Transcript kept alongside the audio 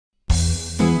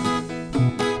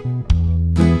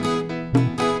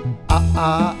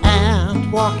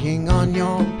ant walking on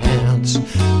your pants.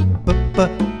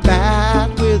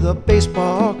 Bat with a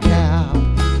baseball cap.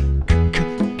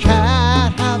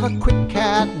 Cat, have a quick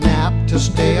cat nap to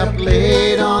stay up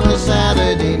late on a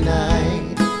Saturday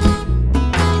night.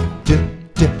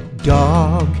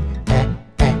 Dog,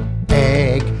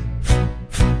 egg,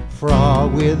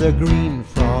 frog with a green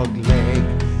frog leg.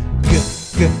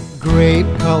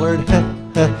 Grape-coloured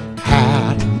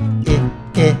hat.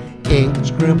 Ink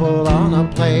scribbled on a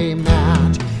play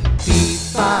mat.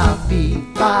 Fee-fi,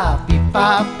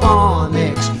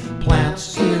 phonics.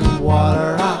 Plants in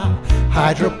water are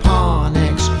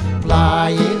hydroponics.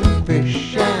 Flying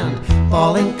fish and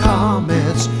falling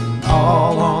comets,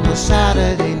 all on a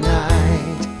Saturday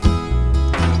night.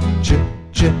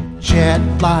 Jet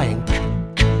flying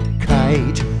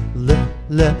kite.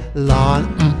 Lawn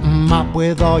mop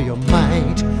with all your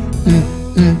might.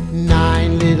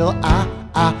 9 little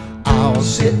owls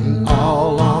sitting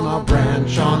all on a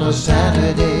branch on a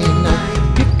Saturday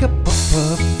night. Pick up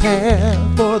a pear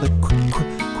for the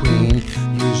queen.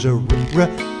 Use a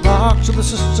rock so the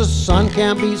sun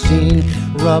can't be seen.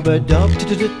 Rub-a-dub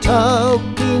tub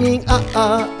cleaning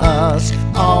us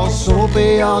all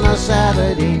soapy on a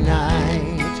Saturday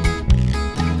night.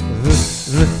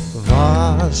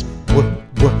 Vase,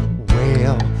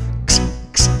 whale,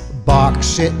 bark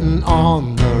sitting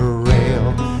on the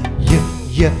rail.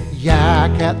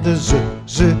 Yak at the zoo.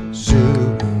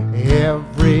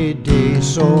 Every day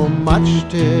so much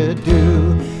to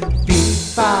do.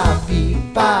 Fee-fi,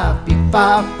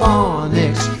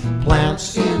 phonics.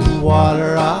 Plants in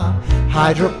water are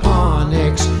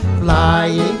hydroponics.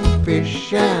 Flying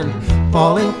fish and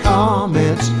falling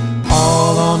comets,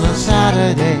 all on a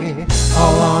Saturday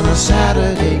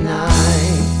night.